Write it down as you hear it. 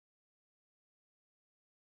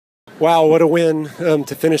Wow, what a win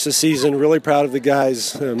to finish the season. Really proud of the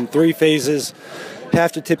guys. 3 phases.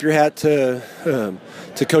 Have to tip your hat to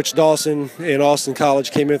Coach Dawson and Austin College.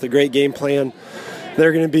 Came in with a great game plan.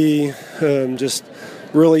 They're going to be just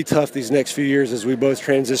really tough these next few years as we both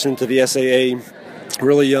transition to the SAA.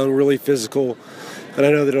 Really young, really physical. And I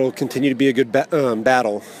know that it'll continue to be a good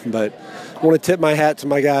battle. But I want to tip my hat to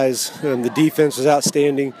my guys. The defense was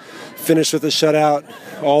outstanding. Finished with a shutout.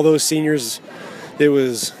 All those seniors, it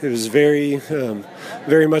was very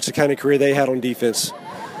much the kind of career they had on defense.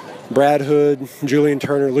 Brad Hood, Julian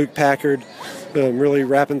Turner, Luke Packard, really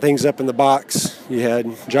wrapping things up in the box. You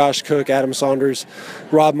had Josh Cook, Adam Saunders,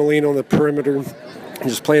 Rob Molina on the perimeter,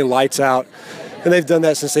 just playing lights out. And they've done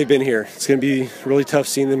that since they've been here. It's going to be really tough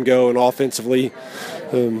seeing them go. And offensively,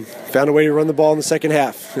 found a way to run the ball in the second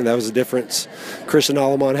half, and that was the difference. Christian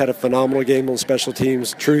Alamon had a phenomenal game on special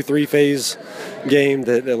teams. True 3-phase game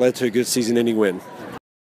that led to a good season-ending win.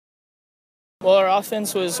 Well, our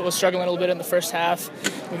offense was struggling a little bit in the first half.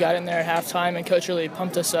 We got in there at halftime, and Coach really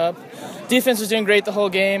pumped us up. Defense was doing great the whole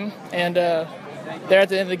game, and there at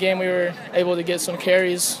the end of the game we were able to get some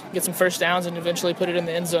carries, get some first downs, and eventually put it in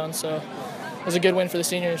the end zone. So it was a good win for the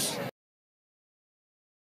seniors.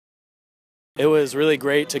 It was really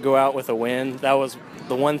great to go out with a win. That was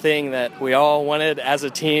the one thing that we all wanted as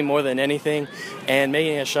a team more than anything, and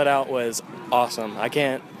making a shutout was awesome. I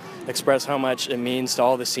can't express how much it means to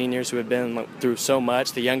all the seniors who have been through so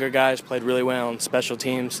much. The younger guys played really well on special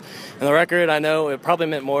teams. And the record, I know it probably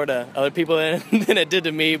meant more to other people than it did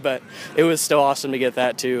to me, but it was still awesome to get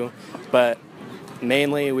that too. But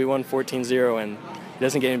mainly we won 14-0, and it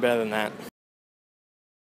doesn't get any better than that.